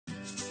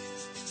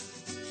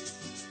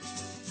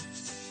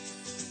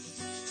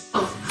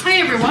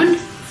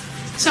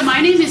So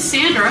my name is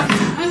Sandra.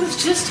 I was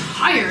just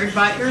hired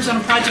by Arizona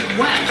Project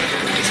Web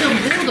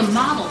to build a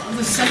model of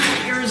the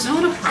Central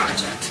Arizona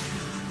Project,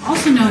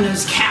 also known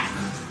as CAP.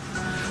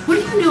 What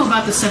do you know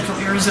about the Central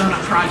Arizona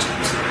Project?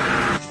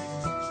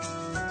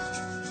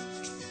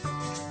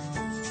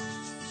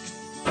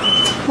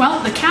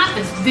 Well, the CAP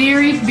is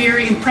very,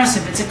 very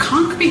impressive. It's a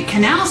concrete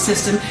canal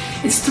system.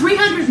 It's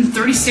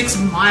 336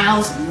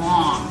 miles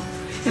long.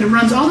 And it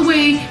runs all the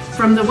way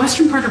from the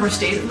western part of our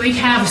state, Lake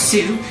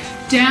Havasu,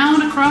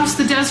 down across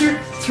the desert,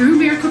 through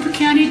Maricopa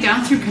County,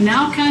 down through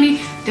Pinal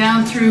County,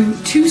 down through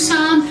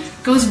Tucson,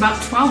 goes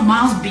about 12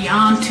 miles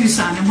beyond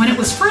Tucson. And when it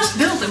was first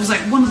built, it was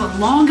like one of the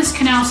longest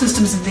canal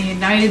systems in the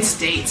United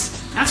States.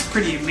 That's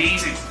pretty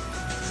amazing.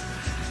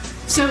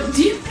 So,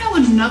 do you know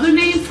another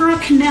name for a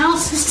canal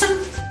system?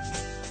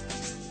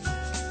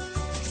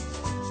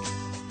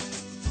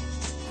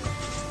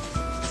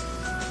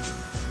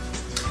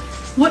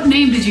 What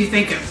name did you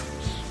think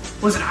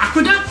of? Was it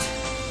aqueduct?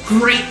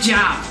 Great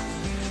job!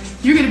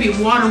 You're going to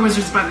be water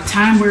wizards by the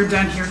time we're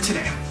done here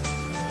today.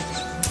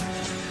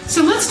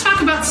 So let's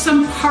talk about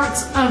some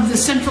parts of the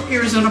Central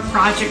Arizona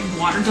Project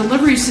water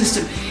delivery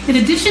system.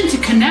 In addition to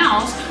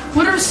canals,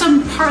 what are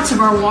some parts of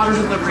our water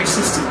delivery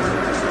system?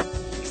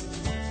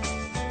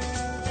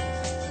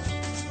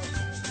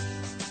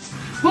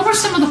 What were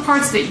some of the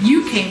parts that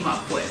you came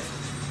up with?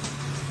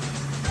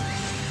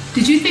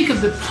 Did you think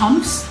of the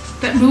pumps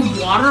that move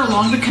water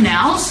along the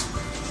canals?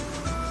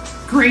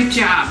 Great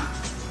job.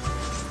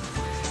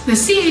 The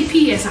CAP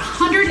has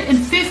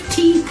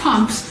 115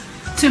 pumps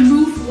to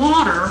move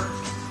water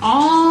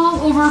all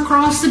over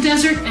across the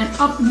desert and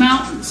up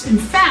mountains. In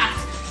fact,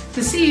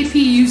 the CAP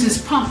uses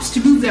pumps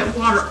to move that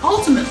water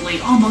ultimately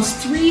almost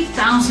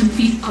 3,000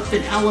 feet up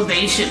in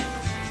elevation.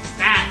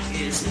 That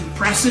is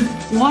impressive.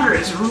 Water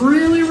is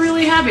really,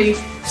 really heavy,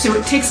 so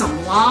it takes a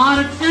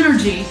lot of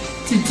energy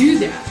to do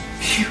that.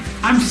 Phew,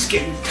 I'm just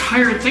getting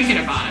tired thinking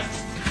about it.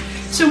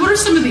 So what are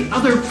some of the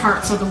other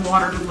parts of the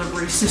water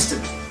delivery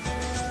system?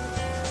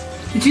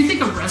 Did you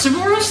think of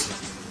reservoirs?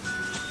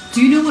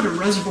 Do you know what a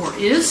reservoir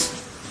is?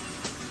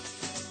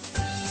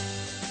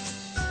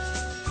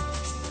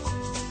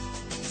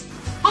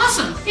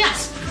 Awesome,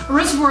 yes. A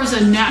reservoir is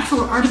a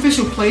natural or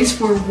artificial place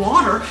where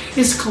water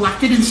is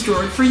collected and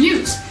stored for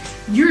use.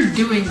 You're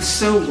doing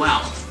so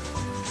well.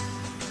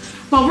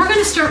 Well, we're going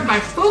to start by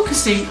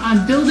focusing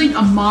on building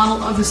a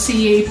model of the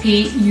CAP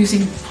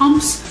using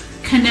pumps,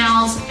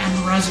 canals,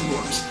 and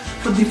reservoirs.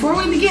 But before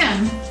we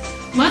begin,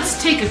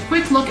 let's take a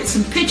quick look at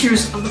some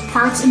pictures of the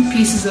parts and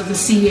pieces of the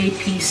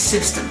CAP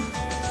system.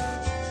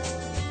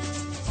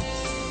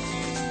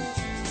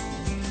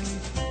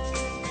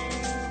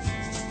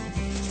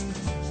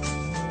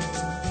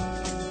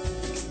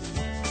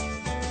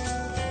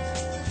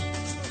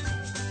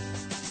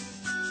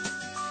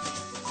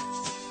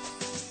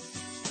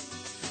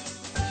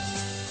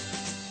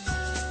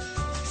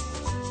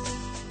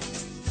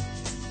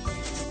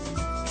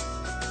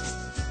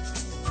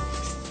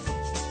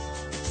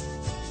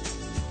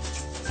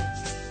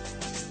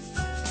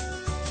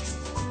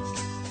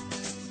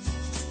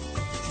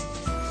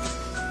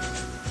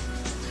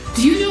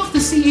 Do you know if the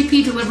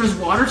CAP delivers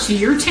water to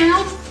your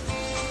town?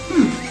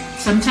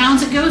 Some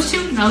towns it goes to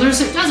and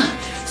others it doesn't.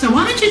 So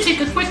why don't you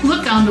take a quick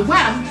look on the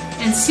web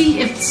and see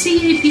if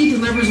CAP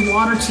delivers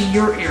water to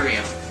your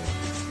area.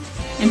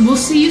 And we'll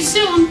see you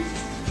soon.